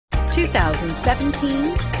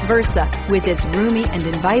2017 Versa. With its roomy and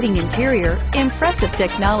inviting interior, impressive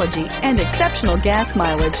technology, and exceptional gas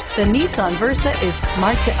mileage, the Nissan Versa is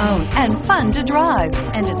smart to own and fun to drive,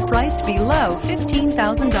 and is priced below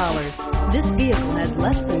 $15,000. This vehicle has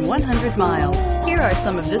less than 100 miles. Here are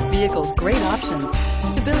some of this vehicle's great options: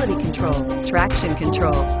 stability control, traction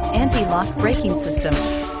control, anti-lock braking system,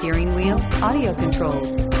 steering wheel audio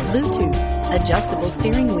controls, Bluetooth, adjustable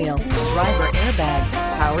steering wheel, driver airbag,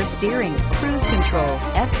 power steering, cruise control,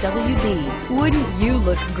 FWD. Wouldn't you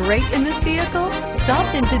look great in this vehicle?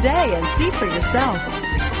 Stop in today and see for yourself.